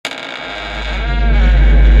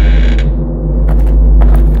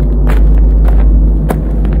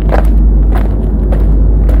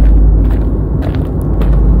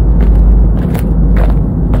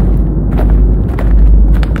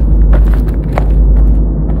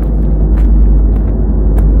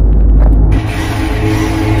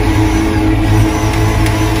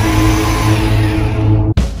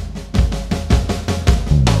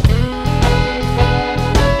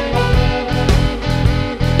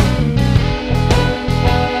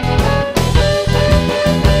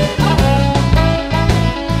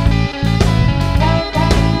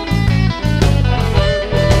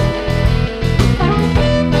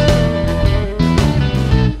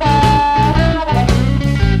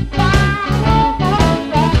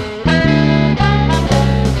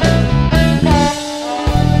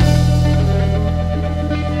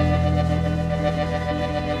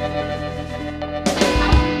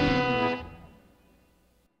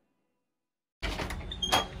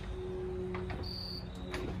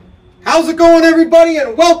How's it going, everybody,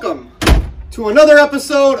 and welcome to another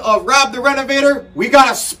episode of Rob the Renovator. We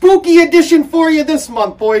got a spooky edition for you this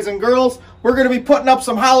month, boys and girls. We're going to be putting up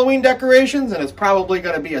some Halloween decorations, and it's probably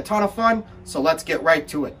going to be a ton of fun, so let's get right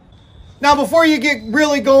to it. Now, before you get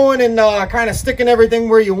really going and kind of sticking everything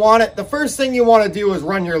where you want it, the first thing you want to do is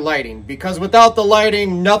run your lighting, because without the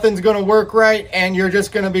lighting, nothing's going to work right, and you're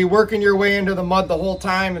just going to be working your way into the mud the whole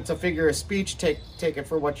time. It's a figure of speech. Take it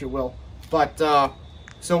for what you will. But,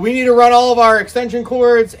 so we need to run all of our extension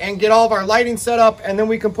cords and get all of our lighting set up, and then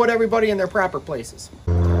we can put everybody in their proper places.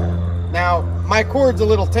 Now, my cord's a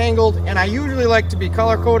little tangled, and I usually like to be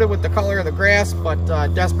color-coded with the color of the grass, but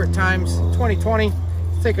desperate times, 2020,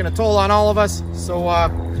 taking a toll on all of us, so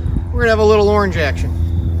we're gonna have a little orange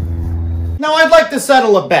action. Now I'd like to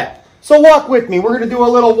settle a bet, so walk with me. We're gonna do a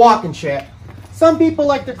little walk and chat. Some people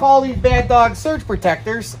like to call these bad dogs surge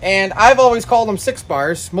protectors, and I've always called them 6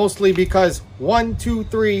 bars, mostly because 1, 2,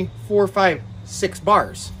 3, 4, 5, 6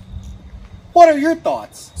 bars. What are your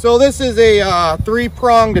thoughts? So this is a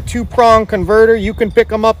 3-prong to 2-prong converter. You can pick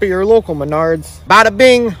them up at your local Menards. Bada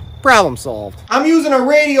bing. Problem solved. I'm using a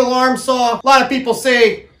radial arm saw. A lot of people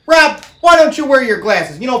say, Rob, why don't you wear your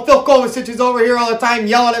glasses? You know, Phil Kovacic is over here all the time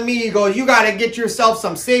yelling at me. He goes, you got to get yourself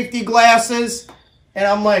some safety glasses. And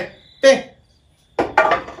I'm like, eh.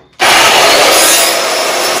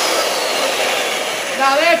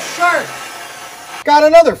 Now that's sharp. Got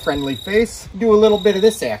another friendly face. Do a little bit of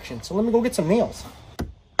this action. So let me go get some nails.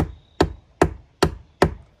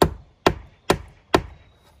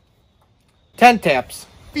 Ten taps.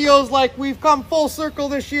 Feels like we've come full circle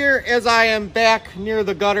this year as I am back near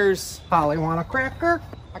the gutters. Polly, want a cracker?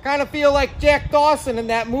 I kind of feel like Jack Dawson in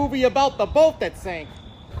that movie about the boat that sank.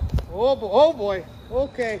 Oh boy.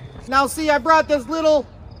 Okay. Now see, I brought this little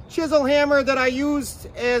chisel hammer that I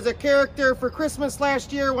used as a character for Christmas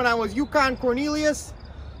last year when I was Yukon Cornelius.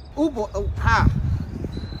 Oh boy. Oh, ha.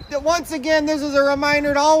 Once again, this is a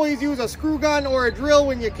reminder to always use a screw gun or a drill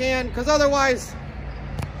when you can, because otherwise,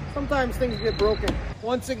 sometimes things get broken.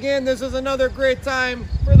 Once again, this is another great time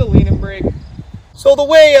for the lean and brake. So the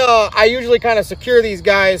way I usually kind of secure these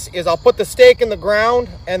guys is I'll put the stake in the ground,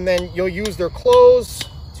 and then you'll use their clothes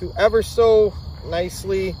to ever so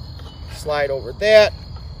nicely slide over that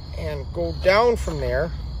and go down from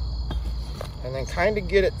there, and then kind of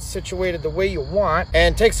get it situated the way you want.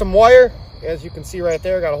 And take some wire, as you can see right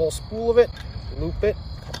there, I got a whole spool of it. Loop it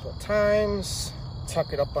a couple of times,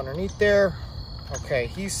 tuck it up underneath there. Okay,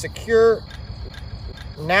 he's secure.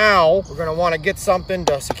 Now we're going to want to get something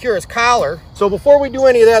to secure his collar. So before we do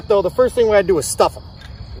any of that, though, the first thing we got to do is stuff him.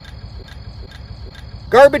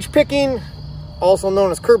 Garbage picking, also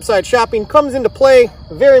known as curbside shopping, comes into play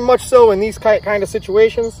very much so in these kind of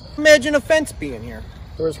situations. Imagine a fence being here.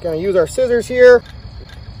 So we're just going to use our scissors here.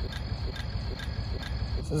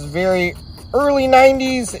 This is very early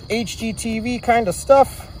 90s HGTV kind of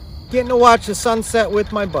stuff. Getting to watch the sunset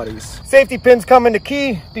with my buddies. Safety pins come into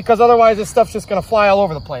key, because otherwise this stuff's just gonna fly all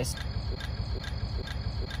over the place.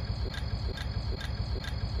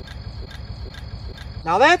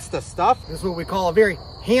 Now that's the stuff. This is what we call a very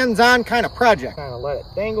hands-on kind of project. Kind of let it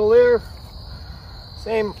dangle there.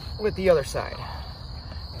 Same with the other side.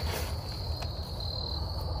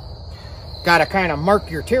 Gotta kind of mark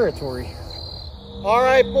your territory. All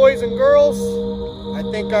right, boys and girls, I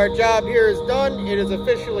think our job here is done. It is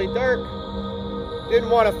officially dark.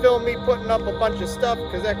 Didn't want to film me putting up a bunch of stuff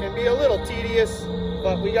because that can be a little tedious,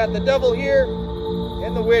 but we got the devil here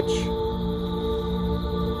and the witch,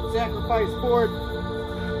 sacrifice board,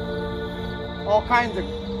 all kinds of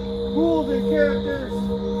ghouls and characters.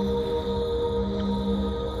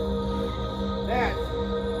 That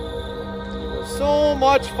was so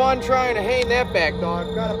much fun trying to hang that back,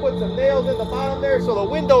 dog. Gotta put some nails in the bottom there so the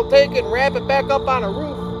wind don't take it and wrap it back up on a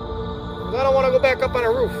roof. Because I don't want to go back up on a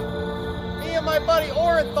roof. Me and my buddy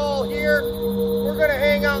Orenthal here, we're gonna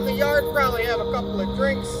hang out in the yard, probably have a couple of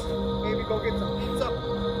drinks, maybe go get some pizza.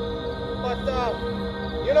 But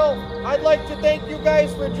you know, I'd like to thank you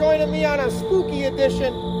guys for joining me on a spooky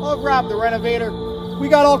edition of Rob the Renovator. We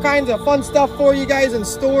got all kinds of fun stuff for you guys in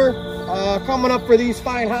store. Coming up for these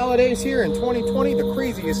fine holidays here in 2020, the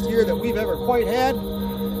craziest year that we've ever quite had.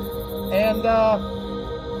 And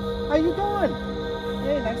how you doing?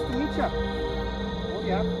 Hey, nice to meet you. Oh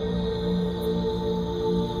yeah.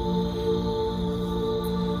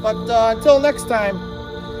 But until next time,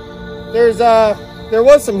 there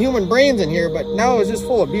was some human brains in here, but now it's just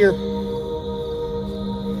full of beer.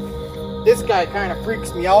 This guy kind of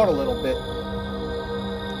freaks me out a little bit.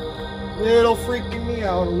 Freaking me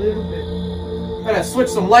out a little bit. Gotta switch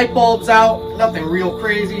some light bulbs out. Nothing real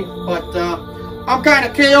crazy, but I'm kind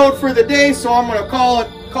of KO'd for the day, so I'm gonna call it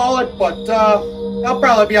call it, but I'll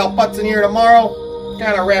probably be out putzing here tomorrow,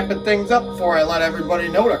 kind of wrapping things up before I let everybody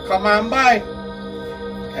know to come on by.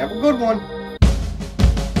 Have a good one.